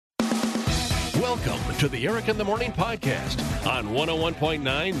Welcome to the Eric in the Morning podcast on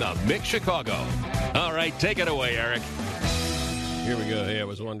 101.9 The Mix Chicago. All right, take it away, Eric. Here we go. Hey, I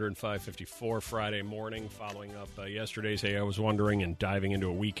was wondering, 5:54 Friday morning, following up yesterday's Hey, I was wondering, and diving into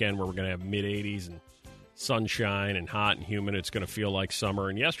a weekend where we're going to have mid-80s and sunshine and hot and humid. It's going to feel like summer.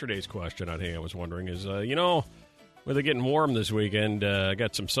 And yesterday's question on Hey, I was wondering is, with it getting warm this weekend, I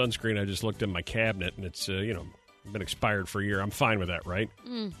got some sunscreen. I just looked in my cabinet, and it's, been expired for a year. I'm fine with that, right?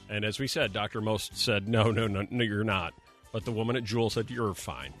 Mm. And as we said, Dr. Most said, no, you're not. But the woman at Jewel said, you're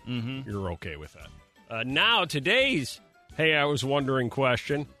fine. Mm-hmm. You're okay with that. Now, today's Hey, I was wondering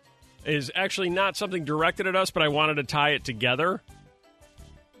question is actually not something directed at us, but I wanted to tie it together.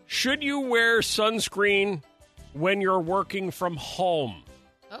 Should you wear sunscreen when you're working from home?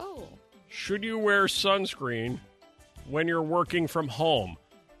 Oh. Should you wear sunscreen when you're working from home?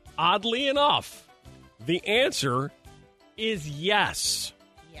 Oddly enough, the answer is yes.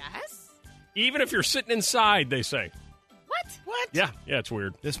 Yes? Even if you're sitting inside, they say. What? Yeah, it's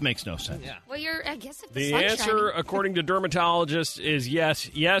weird. This makes no sense. Yeah. Well, I guess if the sun's answer, shining. according to dermatologists, is yes.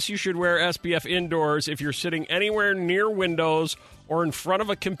 Yes, you should wear SPF indoors if you're sitting anywhere near windows or in front of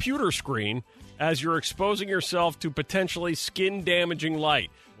a computer screen, as you're exposing yourself to potentially skin-damaging light.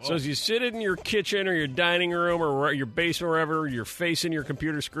 Whoa. So as you sit in your kitchen or your dining room or your basement, wherever, you're facing your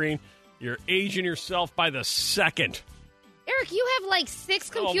computer screen, you're aging yourself by the second. Eric, you have like 6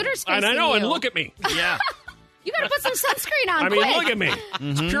 computer screens. And I know, in you. and look at me. Yeah. You got to put some sunscreen on. I mean, quick. look at me. Mm-hmm.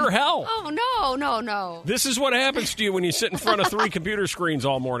 It's pure hell. Oh, no. This is what happens to you when you sit in front of 3 computer screens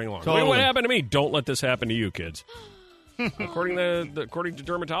all morning long. Totally. What happened to me? Don't let this happen to you, kids. According to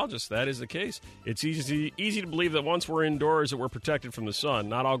dermatologists, that is the case. It's easy to believe that once we're indoors that we're protected from the sun.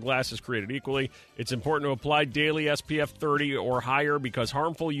 Not all glass is created equally. It's important to apply daily SPF 30 or higher because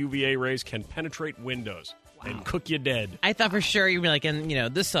harmful UVA rays can penetrate windows and cook you dead. I thought for sure you'd be like,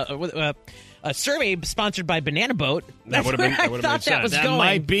 this a survey sponsored by Banana Boat. That would have been. I thought that was that going.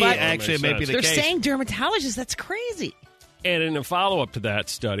 might be but actually it may be the they're case. saying dermatologists. That's crazy. And in a follow-up to that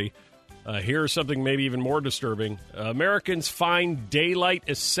study, here's something maybe even more disturbing. Americans find daylight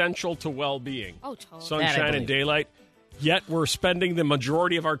essential to well-being. Oh, totally. Sunshine and daylight. Yet we're spending the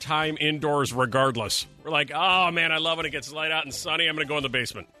majority of our time indoors regardless. We're like, oh, man, I love when it gets light out and sunny. I'm going to go in the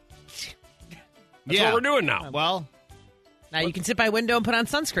basement. That's what we're doing now. Well, now you can sit by a window and put on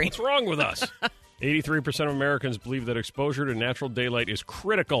sunscreen. What's wrong with us? 83% of Americans believe that exposure to natural daylight is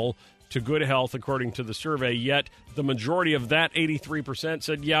critical to good health, according to the survey. Yet the majority of that 83%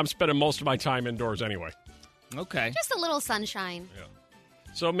 said, yeah, I'm spending most of my time indoors anyway. okay. Just a little sunshine.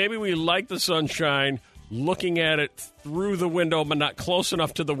 So maybe we like the sunshine, looking at it through the window, but not close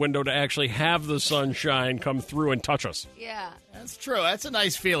enough to the window to actually have the sunshine come through and touch us. Yeah. That's true. That's a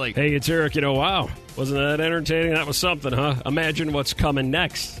nice feeling. Hey, it's Eric. Wow. Wasn't that entertaining? That was something, huh? Imagine what's coming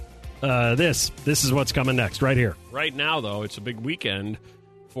next. This is what's coming next right here. Right now, though, it's a big weekend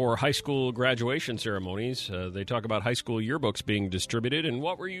for high school graduation ceremonies. They talk about high school yearbooks being distributed, and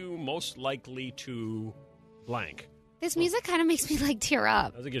what were you most likely to blank? This music kind of makes me tear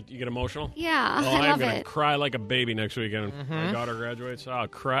up. Does it get you get emotional? Yeah, Oh, I I'm love going to it. cry like a baby next weekend. My daughter graduates. I'll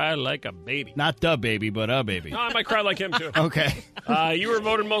cry like a baby. Not the baby, but a baby. No, I might cry like him, too. Okay. You were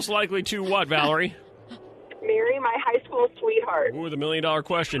voted most likely to what, Valerie? Marry my high school sweetheart. Ooh, the $1 million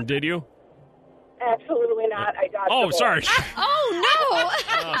question. Did you? Absolutely not. I dodged Oh, the bullet. sorry. Oh,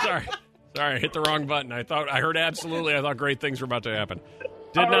 Oh, sorry. Sorry, I hit the wrong button. I heard absolutely. I thought great things were about to happen.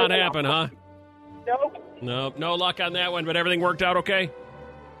 Did not happen, huh? Nope. No, no luck on that one, but everything worked out okay?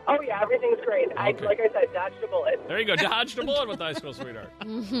 Oh, yeah, everything's great. Okay. Like I said, dodged a bullet. There you go. Dodged a bullet with high school sweetheart.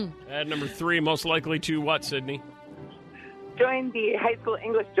 At number 3, most likely to what, Sydney? Joined the high school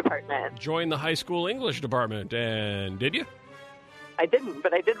English department. Join the high school English department. And did you? I didn't,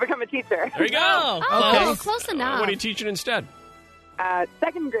 but I did become a teacher. There you go. Oh, close enough. What are you teaching instead?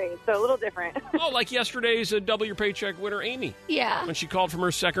 Second grade, so a little different. Oh, like yesterday's Double Your Paycheck winner, Amy, Yeah. when she called from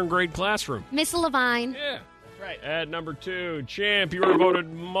her second grade classroom. Miss Levine. Yeah. That's right. At number 2, Champ, you were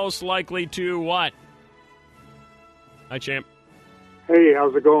voted most likely to what? Hi, Champ. Hey,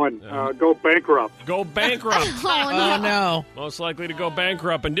 how's it going? Go bankrupt. Go bankrupt. Oh, no. Most likely to go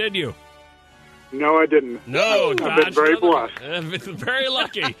bankrupt, and did you? No, I didn't. No, I've been dodged very another- blessed. Very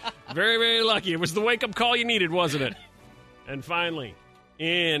lucky. Very, very lucky. It was the wake-up call you needed, wasn't it? And finally,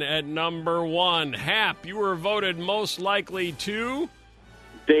 in at number 1, Hap, you were voted most likely to...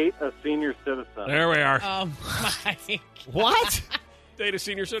 Date a senior citizen. There we are. Oh, my. What? Date a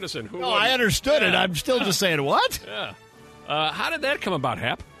senior citizen. Who No, wouldn't? I understood it. I'm still just saying, what? Yeah. How did that come about,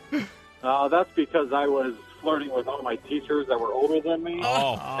 Hap? That's because I was flirting with all my teachers that were older than me.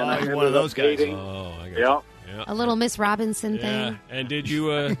 Oh. and I you're ended one of up those guys. dating. Oh, I got Yep. Yeah. A little Miss Robinson Yeah. thing. And did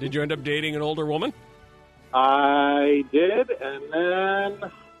you end up dating an older woman? I did, and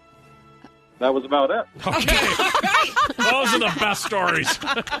then that was about it. Okay. Those are the best stories.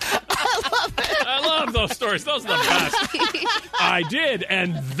 I love those stories. Those are the best. I did,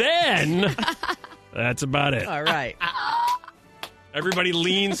 and then that's about it. All right. Everybody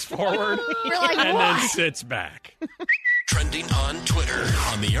leans forward We're like, and what? then sits back. Trending on Twitter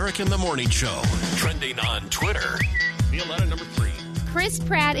on the Eric in the Morning Show. Trending on Twitter. Violetta number 3. Chris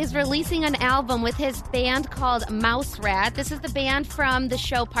Pratt is releasing an album with his band called Mouse Rat. This is the band from the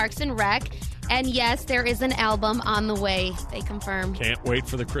show Parks and Rec. And yes, there is an album on the way. They confirmed. Can't wait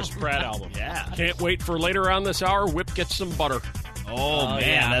for the Chris Pratt album. Yeah. Can't wait for later on this hour, Whip gets some butter. Oh, man,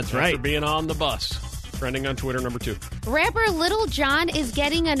 yeah. that's After right. being on the bus. Trending on Twitter number 2. Rapper Little John is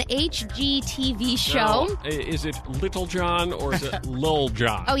getting an HGTV show. Now, is it Little John or is it Lil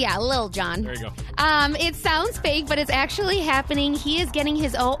John? Oh, yeah, Lil John. There you go. It sounds fake, but it's actually happening. He is getting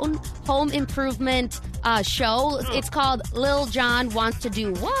his own home improvement show. It's called Lil John Wants to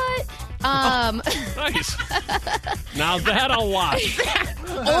Do What? Nice. Now that I'll watch.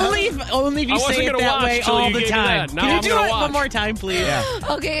 Only if I you wasn't say it gonna that watch way till all you the gave me time. that. Now Can you I'm do gonna it watch. one more time, please?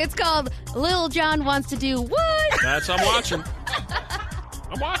 Okay, it's called Lil John Wants to Do What? That's I'm watching.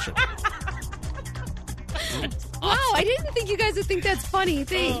 I'm watching. Wow, I didn't think you guys would think that's funny.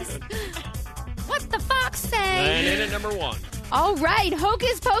 Thanks. What the fox And say? in at number 1. All right,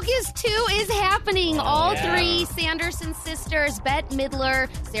 Hocus Pocus 2 is happening. All yeah. 3 Sanderson sisters, Bette Midler,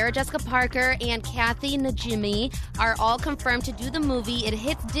 Sarah Jessica Parker, and Kathy Najimy are all confirmed to do the movie. It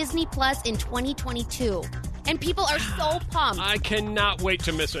hits Disney Plus in 2022. And people are so pumped. I cannot wait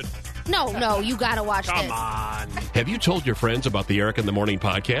to miss it. No, you gotta watch Come this. on. Have you told your friends about the Eric in the Morning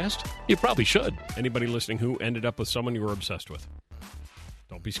podcast? You probably should. Anybody listening who ended up with someone you were obsessed with?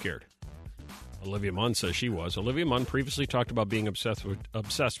 Don't be scared. Olivia Munn says she was. Olivia Munn previously talked about being obsessed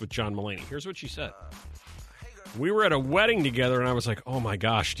with John Mulaney. Here's what she said. We were at a wedding together, and I was like, oh, my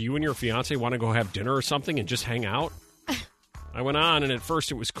gosh, do you and your fiancé want to go have dinner or something and just hang out? I went on, and at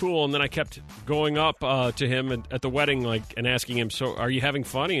first it was cool, and then I kept going up to him at the wedding and asking him, so are you having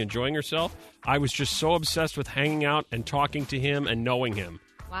fun? Are you enjoying yourself? I was just so obsessed with hanging out and talking to him and knowing him.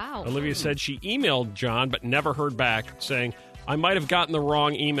 Wow. Olivia said she emailed John but never heard back, saying, I might have gotten the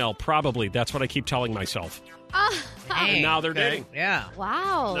wrong email. Probably. That's what I keep telling myself. And now they're dating. Yeah.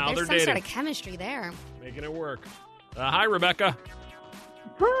 Wow. Now There's they're some sort dating. of chemistry there. Making it work. Hi, Rebecca.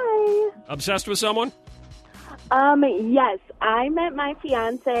 Hi. Obsessed with someone? Yes, I met my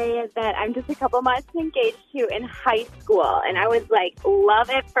fiance that I'm just a couple months engaged to in high school, and I was like, love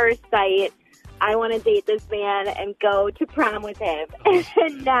at first sight. I want to date this man and go to prom with him.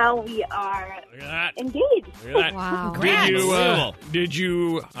 And now we are Look at that. engaged. Look at that. Wow. Did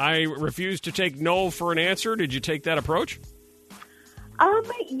you, I refuse to take no for an answer. Did you take that approach?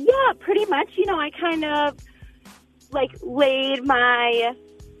 Yeah, pretty much. I kind of laid my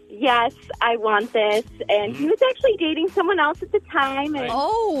yes, I want this, and he was actually dating someone else at the time, and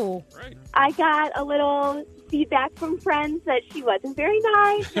Oh. Right. I got a little feedback from friends that she wasn't very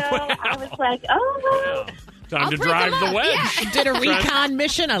nice, so I was like, oh, Yeah. Time I'll to break drive them the up. wedge. Did a recon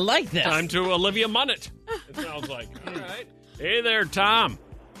mission. I like this. Time to Olivia Munnet. It sounds like. All right. Hey there, Tom.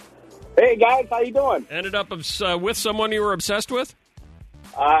 Hey, guys, how you doing? Ended up with someone you were obsessed with?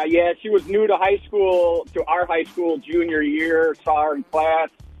 Yeah, she was new to our high school junior year, saw her in class,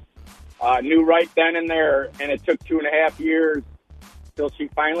 knew right then and there, and it took 2.5 years till she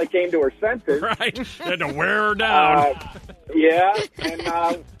finally came to her senses. Right. Had to wear her down. Yeah,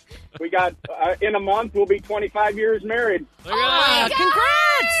 and we got, in a month, we'll be 25 years married. Look at that.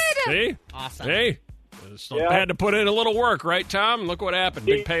 Congrats! See? Awesome. Hey. Just Yeah. had to put in a little work, right, Tom? Look what happened.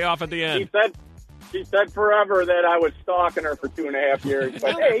 Big payoff at the end. She said forever that I was stalking her for 2.5 years,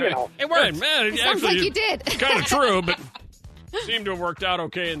 but hey, It worked. Man, it Sounds actually like you did. kind of true, but seemed to have worked out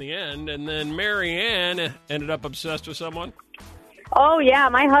okay in the end. And then Mary Ann ended up obsessed with someone. Oh, yeah,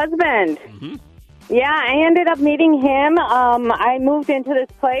 my husband. Mm-hmm. Yeah, I ended up meeting him. I moved into this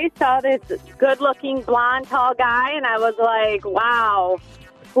place, saw this good-looking, blonde, tall guy, and I was like, wow,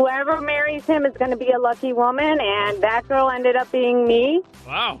 whoever marries him is going to be a lucky woman, and that girl ended up being me.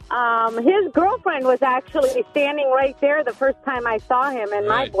 Wow. His girlfriend was actually standing right there the first time I saw him, and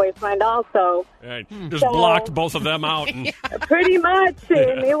my Right. boyfriend also. Right. Just blocked both of them out. And, Pretty much,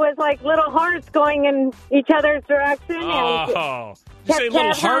 and it was like little hearts going in each other's direction, and oh. You kept say little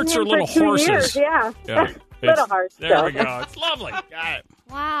tabs on hearts him or little for 2 horses? years, yeah. Yeah. Little hearts. There so. we go. It's lovely. Got it.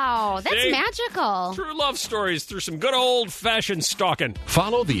 Wow. That's See? magical. True love stories through some good old-fashioned stalking.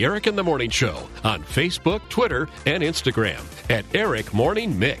 Follow the Eric in the Morning Show on Facebook, Twitter, and Instagram at Eric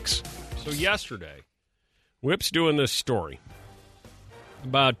Morning Mix. So yesterday,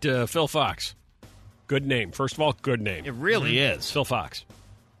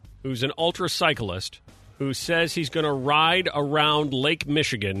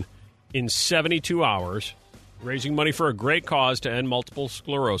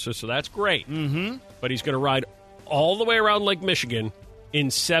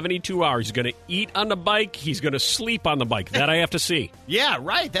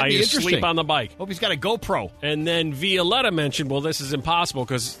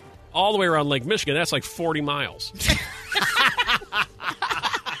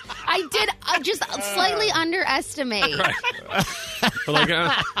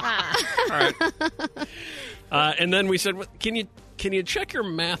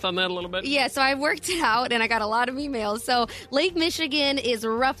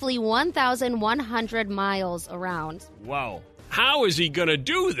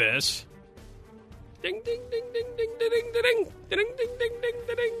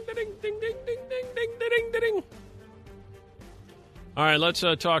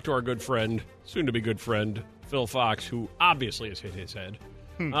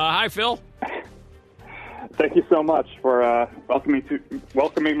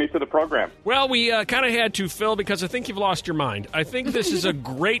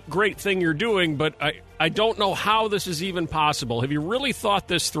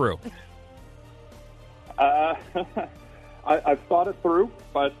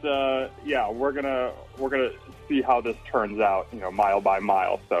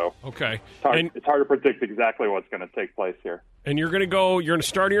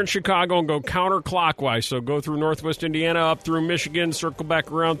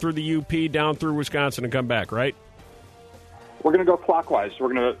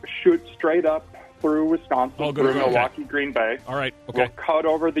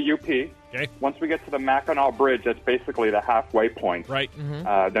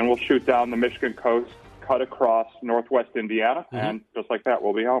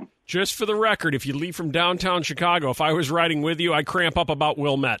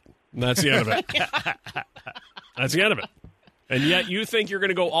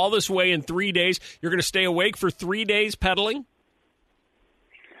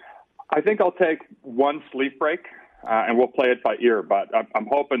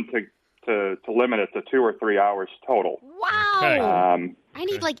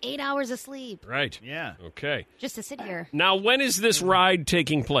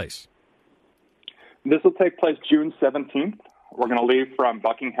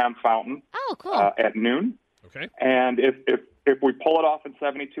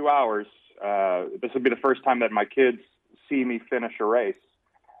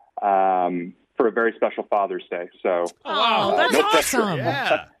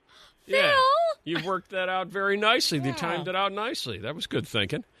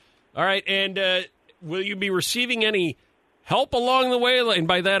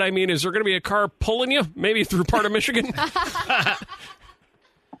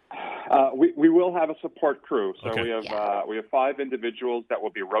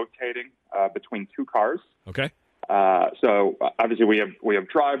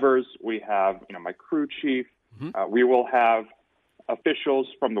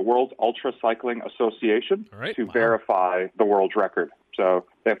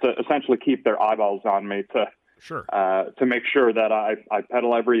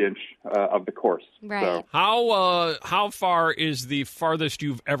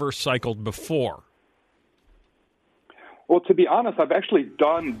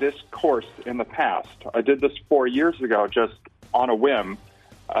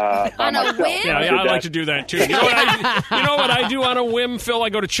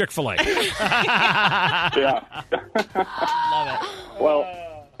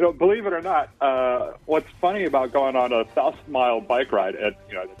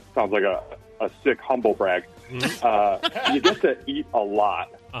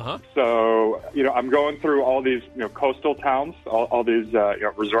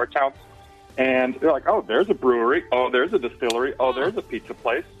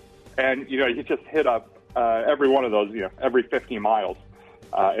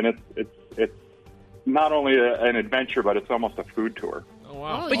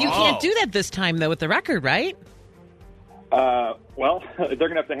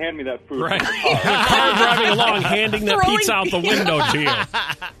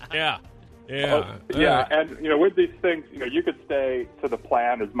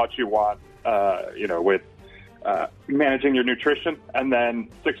 managing your nutrition, and then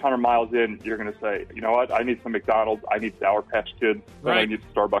 600 miles in, you're going to say, you know what, I need some McDonald's, I need Sour Patch Kids, and I need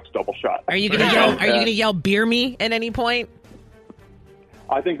Starbucks double shot. Are you going to yell? Are you going to yell "beer me" at any point?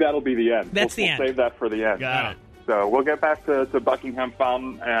 I think that'll be the end. That's the we'll end. Save that for the end. Got it. So we'll get back to Buckingham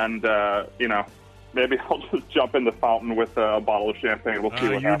Fountain, and maybe I'll just jump in the fountain with a bottle of champagne. We'll see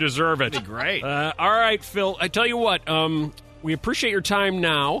what You happens. deserve it. Great. All right, Phil. I tell you what. We appreciate your time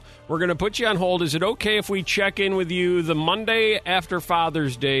now. We're going to put you on hold. Is it okay if we check in with you the Monday after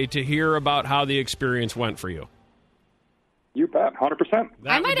Father's Day to hear about how the experience went for you? You bet, 100%.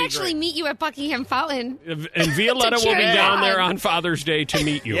 I might actually meet you at Buckingham Fountain. And Violetta will be down there on Father's Day to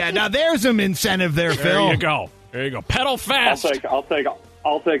meet you. Yeah, now there's some incentive there, There Phil. you go. There you go. Pedal fast.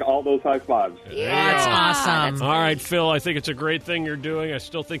 I'll take all those high fives. That's awesome. All right, Phil, I think it's a great thing you're doing. I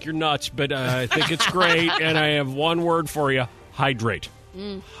still think you're nuts, but I think it's great. And I have one word for you. Hydrate.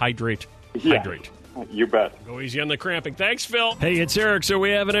 Hydrate. Yeah. Hydrate. You bet. Go easy on the cramping. Thanks, Phil. Hey, it's Eric. So we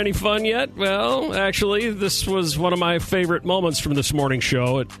having any fun yet? Well, actually, this was one of my favorite moments from this morning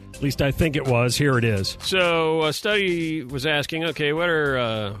show. At least I think it was. Here it is. So a study was asking, okay, what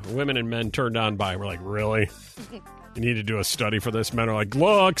are women and men turned on by? We're like, really? You need to do a study for this? Men are like,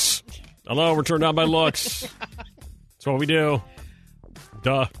 looks. Hello, we're turned on by looks. That's what we do.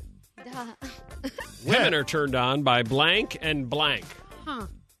 Duh. Women are turned on by blank and blank. Huh.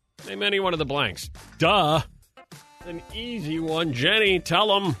 Name any one of the blanks. Duh. An easy one. Jenny, tell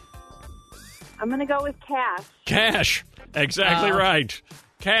them. I'm going to go with cash. Cash. Exactly right.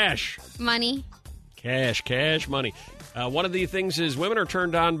 Cash. Money. Cash, money. One of the things is women are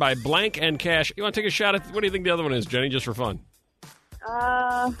turned on by blank and cash. You want to take a shot at, what do you think the other one is, Jenny, just for fun?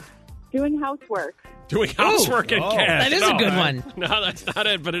 Doing housework. Doing housework and cash. That is a good one. No, that's not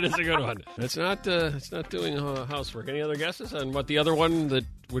it, but it is a good one. It's not doing housework. Any other guesses on what the other one that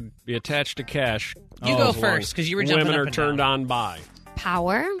would be attached to cash? You go first, because you were jumping women up are and turned down. on by.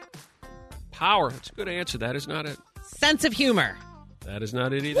 Power. Power. That's a good answer. That is not it. Sense of humor. That is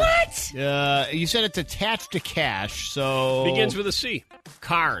not it either. What? You said it's attached to cash, so... Begins with a C.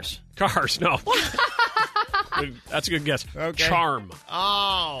 Cars. Cars, no. That's a good guess. Okay. Charm.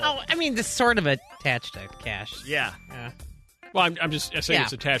 Oh, I mean, this sort of attached to cash. Yeah. Well, I'm just saying Yeah.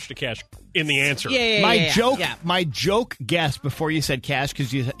 it's attached to cash in the answer. Yeah. My joke guess before you said cash,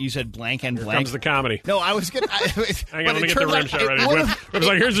 because you said blank and Here blank. comes the comedy. No, I was gonna. Hang on, let me get the rim shot ready. It was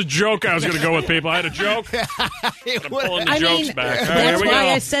like, here's a joke I was going to go with, people. I had a joke. I'm pulling the jokes back. All right, here That's we why go.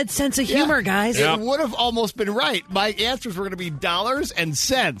 I said sense of humor, guys. Yeah. It would have almost been right. My answers were going to be dollars and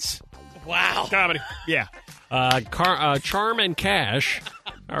cents. Wow. Comedy. Yeah. Charm and cash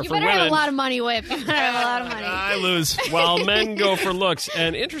are You for better women. have a lot of money, Whip. You better have a lot of money. I lose. While men go for looks.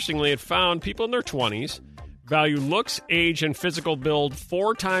 And interestingly, it found people in their 20s value looks, age, and physical build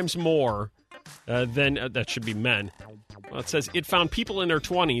 4 times more than that should be men. Well, it says it found people in their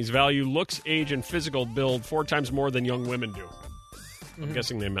 20s value looks, age, and physical build 4 times more than young women do. I'm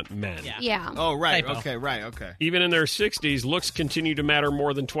guessing they meant men. Yeah. Oh, right. Typo. Okay, right. Okay. Even in their 60s, looks continue to matter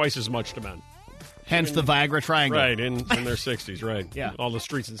more than twice as much to men. Hence the Viagra triangle. Right, in their 60s, right. Yeah. All the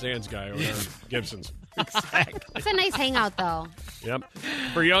Streets and Sands guy over there, Gibson's. It's a nice hangout, though. Yep.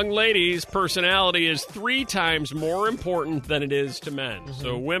 For young ladies, personality is 3 times more important than it is to men.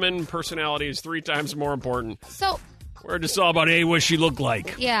 So women, personality is 3 times more important. So, We're just all about, hey, what she look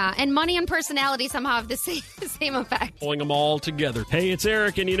like? yeah, and money and personality somehow have the same effect. Pulling them all together. Hey, it's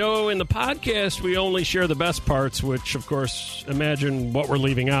Eric, and in the podcast, we only share the best parts, which, of course, imagine what we're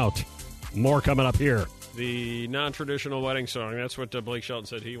leaving out. More coming up here. The non-traditional wedding song. That's what Blake Shelton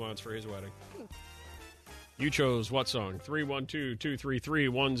said he wants for his wedding. You chose what song?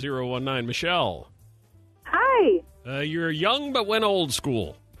 312-233-1019. Michelle. Hi. You're young but went old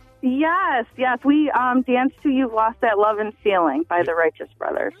school. Yes. We danced to You've Lost That Love and Feeling by the Righteous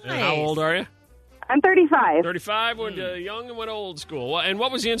Brothers. And how old are you? I'm 35. 35, went young and went old school. And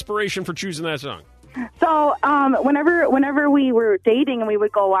what was the inspiration for choosing that song? So whenever we were dating and we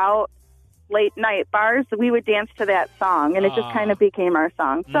would go out late night bars, we would dance to that song, and it just kind of became our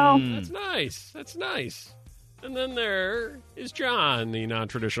song. So That's nice. That's nice. And then there is John, the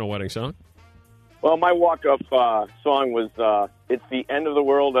non-traditional wedding song. Well, my walk-up song was It's the End of the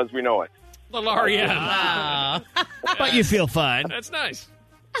World as We Know It. The L'Oreal. Wow. But you feel fine. That's nice.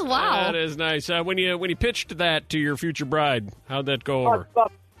 Oh, wow. That is nice. When you pitched that to your future bride, how'd that go over?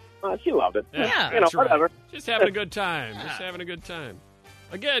 She loved it. Yeah. You know, That's right. whatever. Just having a good time. Just having a good time.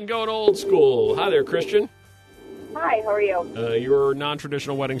 Again, going old school. Hi there, Christian. hi, how are you? Your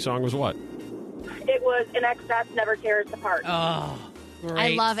non-traditional wedding song was what? It was In Excess, Never Tear Us Apart. Oh, I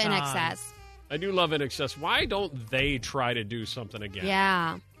great love song. In Excess. I do love In Excess. Why don't they try to do something again?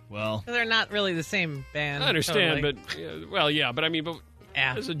 Yeah. Well, They're not really the same band. I understand, totally. but I mean,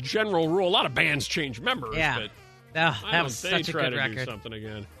 Yeah. as a general rule, a lot of bands change members. Yeah. But Oh, I that don't was they such a try good to record. do something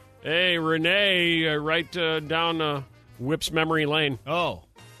again. Hey, Renee, right down Whip's memory lane. oh,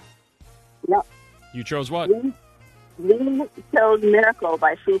 Yep. You chose what? We chose Miracle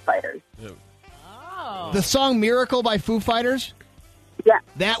by Foo Fighters. Oh. the song "Miracle" by Foo Fighters. Yeah.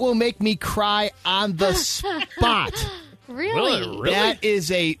 That will make me cry on the spot. Really? Really?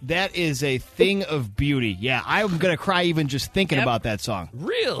 That is a thing of beauty. Yeah, I'm gonna cry even just thinking Yep. about that song.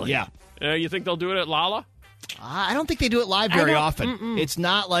 Really? Yeah. You think they'll do it at Lala? I don't think they do it live very often. It's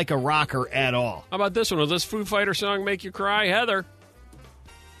not like a rocker at all. How about this one? Will this Foo Fighter song make you cry? Heather?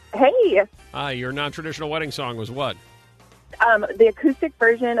 Hey, Your non-traditional wedding song was what? the acoustic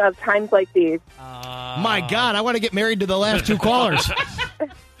version of Times Like These. My God, I want to get married to the last two callers.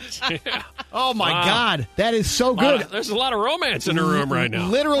 Yeah. Oh my Wow. God, that is so good. There's a lot of romance in the room right now.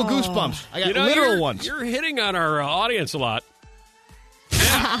 Literal goosebumps. I got You know, literal you're, ones. You're hitting on our audience a lot.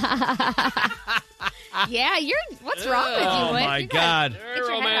 Yeah, what's wrong with you? Oh Whip? my You gotta God. Very get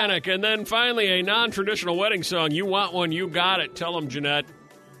your head romantic. And then finally, a non-traditional wedding song. You want one, you got it. Tell them, Jeanette.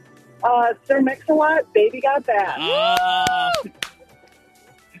 Sir Mix-a-Lot, Baby Got That.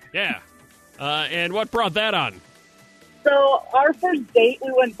 Yeah. And what brought that on? So our first date,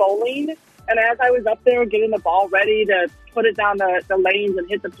 we went bowling, and as I was up there getting the ball ready to put it down the lanes and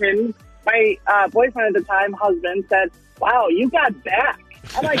hit the pins, my boyfriend at the time, husband, said, "Wow, you got back."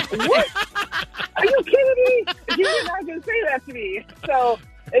 I'm like, "What? Are you kidding me? You're not going to say that to me." So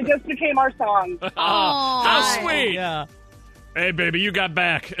it just became our song. Oh, how sweet. Yeah. Hey, baby, you got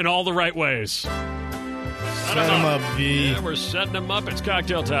back in all the right ways. Set 'em up, V. Yeah, we're setting them up. It's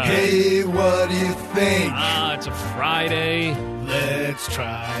cocktail time. Hey, what do you think? It's a Friday. Let's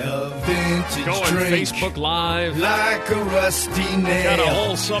try a vintage Going drink. Facebook Live. Like a rusty nail. Got a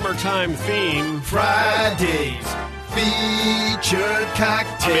whole summertime theme. Fridays featured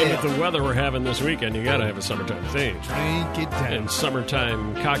cocktail. I mean, with the weather we're having this weekend, you got to have a summertime theme. Drink it down. And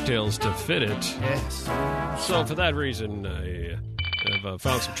summertime cocktails to fit it. Yes. So for that reason, I have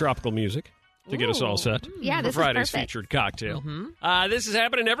found some tropical music to get us all set. Yeah, for this is Friday's perfect. featured cocktail. This is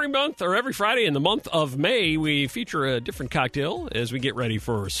happening every month or every Friday in the month of May. We feature a different cocktail as we get ready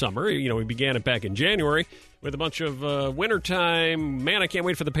for summer. You know, we began it back in January with a bunch of wintertime, man, I can't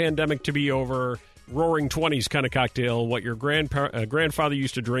wait for the pandemic to be over, roaring 20s kind of cocktail. What your grandfather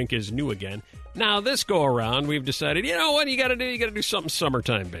used to drink is new again. Now, this go around, we've decided, you know what you got to do? You got to do something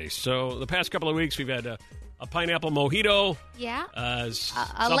summertime based. So the past couple of weeks, we've had a pineapple mojito, Yeah.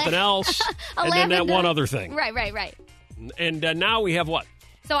 something else, and then that one other thing. Right. And now we have what?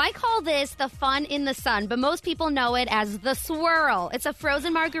 So I call this the fun in the sun, but most people know it as the swirl. It's a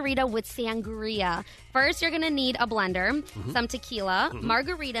frozen margarita with sangria. First, you're going to need a blender, some tequila,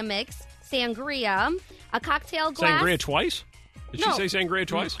 margarita mix, sangria, a cocktail glass. Sangria twice? Did No. she say sangria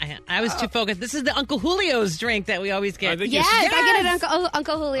twice? I was too focused. This is the Uncle Julio's drink that we always get. I think Yes, you I get it at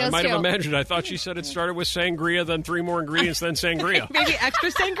Uncle Julio's I might too. have imagined. I thought she said it started with sangria, then 3 more ingredients, then sangria. Maybe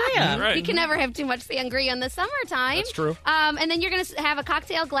extra sangria. Right. You can never have too much sangria in the summertime. That's true. And then you're going to have a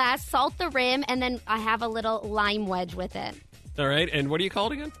cocktail glass, salt the rim, and then I have a little lime wedge with it. All right, and what do you call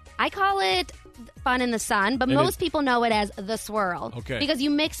it again? I call it fun in the sun, but And most people know it as the swirl. Okay. Because you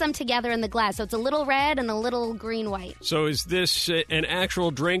mix them together in the glass, so it's a little red and a little green-white. So is this an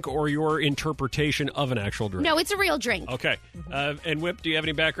actual drink or your interpretation of an actual drink? No, it's a real drink. Okay. And Whip, do you have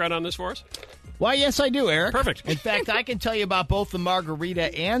any background on this for us? Why, yes, I do, Eric. Perfect. In fact, I can tell you about both the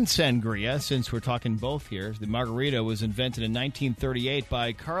margarita and sangria, since we're talking both here. The margarita was invented in 1938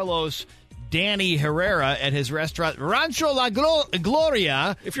 by Carlos Danny Herrera at his restaurant Rancho La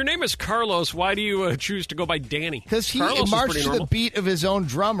Gloria. If your name is Carlos, why do you choose to go by Danny? Because he Carlos is marched pretty to the normal. beat of his own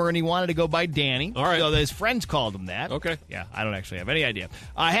drummer, and he wanted to go by Danny. All right. So his friends called him that. Okay. Yeah, I don't actually have any idea.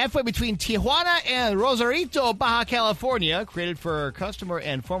 Halfway between Tijuana and Rosarito, Baja California, created for customer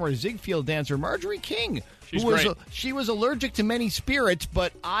and former Ziegfeld dancer Marjorie King. She's who was great. She was allergic to many spirits,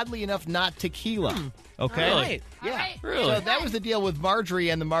 but oddly enough, not tequila. Okay. All right. Yeah. All right. Really? So that was the deal with Marjorie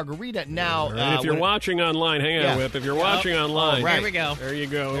and the margarita. Now, All right, if you're when- watching online, hang on, Yeah. Whip. If you're watching online, right. Here we go. There you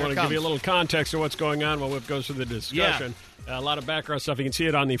go. We Here want it to give you a comes. little context of what's going on while Whip goes through the discussion. A lot of background stuff. You can see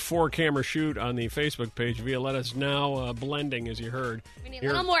it on the 4-camera shoot on the Facebook page. Violetta's now blending, as you heard. We need a Here-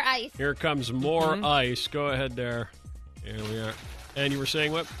 little more ice. Here comes more ice. Go ahead there. Here we are. And you were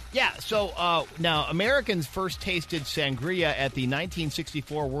saying what? Yeah, so now Americans first tasted sangria at the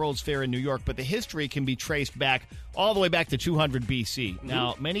 1964 World's Fair in New York, but the history can be traced back all the way back to 200 BC.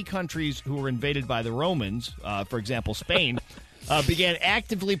 Now, many countries who were invaded by the Romans, for example, Spain, began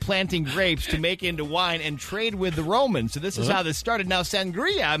actively planting grapes to make into wine and trade with the Romans. So this is how this started. Now,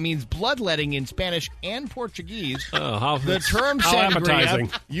 sangria means bloodletting in Spanish and Portuguese. The term appetizing.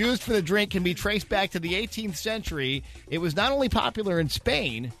 sangria, used for the drink, can be traced back to the 18th century. It was not only popular in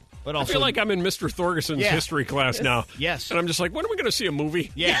Spain, but also... I feel like I'm in Mr. Thorgerson's history class now. Yes. And I'm just like, when are we going to see a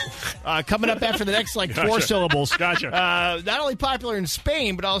movie? Yeah. Coming up after the next, Gotcha. 4 syllables. Gotcha. Not only popular in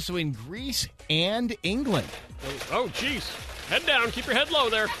Spain, but also in Greece and England. Oh, jeez. Head down. Keep your head low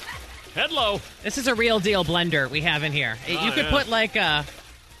there. Head low. This is a real deal blender we have in here. You could put like a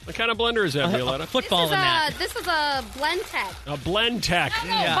What kind of blender is that, Violetta? football in that. This is a Blend Tech. A Blend Tech.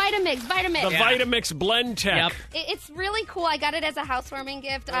 No, Vitamix. The Vitamix Blend Tech. Yep. It's really cool. I got it as a housewarming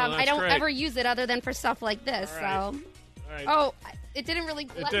gift. I don't great. ever use it other than for stuff like this. All right. So, right. oh, it didn't really.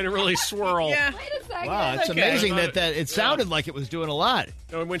 It didn't really swirl. Yeah. Wait a second. Wow, it's amazing that it sounded like it was doing a lot.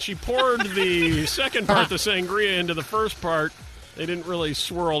 And when she poured the second part, the sangria, into the first part, they didn't really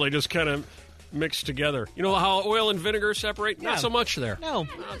swirl. They just kind of mixed together. You know how oil and vinegar separate? Not so much there. No.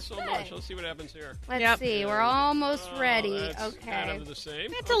 Not so much. Let's see what happens here. Let's see. We're almost ready. That's Okay. kind of the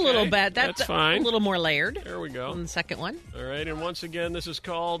same. That's a little bit. That's fine. a little more layered. There we go. On the second one. All right, and once again, this is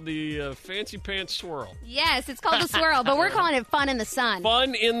called the Fancy Pants Swirl. Yes, it's called the swirl, but we're calling it Fun in the Sun.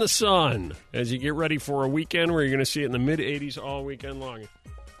 Fun in the sun as you get ready for a weekend where you're going to see it in the mid-80s all weekend long.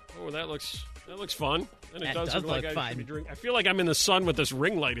 Oh, that looks fun. And it That does does look like look I fun. should be drinking. I feel like I'm in the sun with this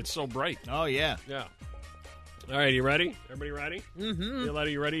ring light. It's so bright. Oh, yeah. Yeah. All right, you ready? Everybody ready? Mm-hmm.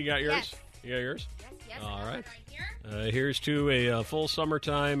 Violetta, you ready? You got yours? Yes. You got yours? Yes, All right. here. Here's to a full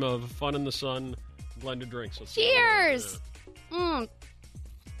summertime of fun in the sun blended drinks. Let's see. Cheers! Mm.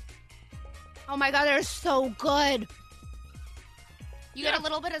 Oh my God, they're so good. You get a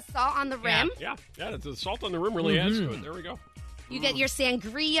little bit of salt on the rim. Yeah, the salt on the rim really adds to it. There we go. You get your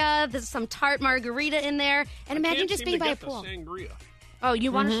sangria. There's some tart margarita in there. And imagine just being by a pool. Sangria. Oh,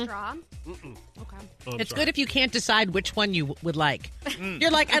 you want a straw? Mm-mm. Okay. Oh, It's good if you can't decide which one you would like.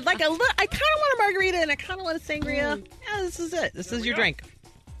 You're like, I'd like I kind of want a margarita and I kind of want a sangria. Yeah, this is it. This is your drink.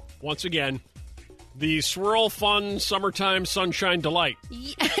 Once again, the Swirl Fun Summertime Sunshine Delight.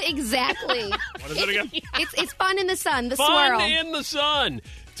 Yeah, exactly. What is it again? It's fun in the sun. The Fun swirl. in the sun.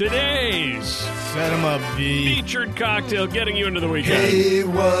 Today's Set 'em up, V. featured cocktail getting you into the weekend. Hey,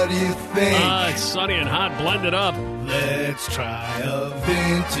 what do you think? It's sunny and hot, blended up. Let's try a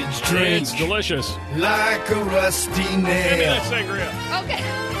vintage drink It's delicious. like a rusty Give me that nail. sangria. Okay.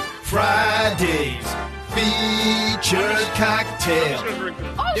 Friday's featured I'm just cocktail. going to drink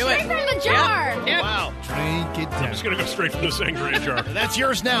this. Oh, Do straight it. from the jar. Wow. Drink it I'm down. just going to go straight from the sangria jar. That's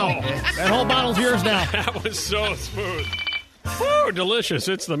yours now. That whole bottle's yours now. That was so smooth. Woo, delicious.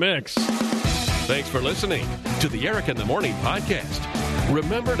 It's the mix. Thanks for listening to the Eric in the Morning podcast.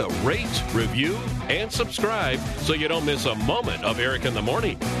 Remember to rate, review, and subscribe so you don't miss a moment of Eric in the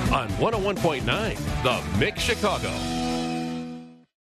Morning on 101.9 The Mix Chicago.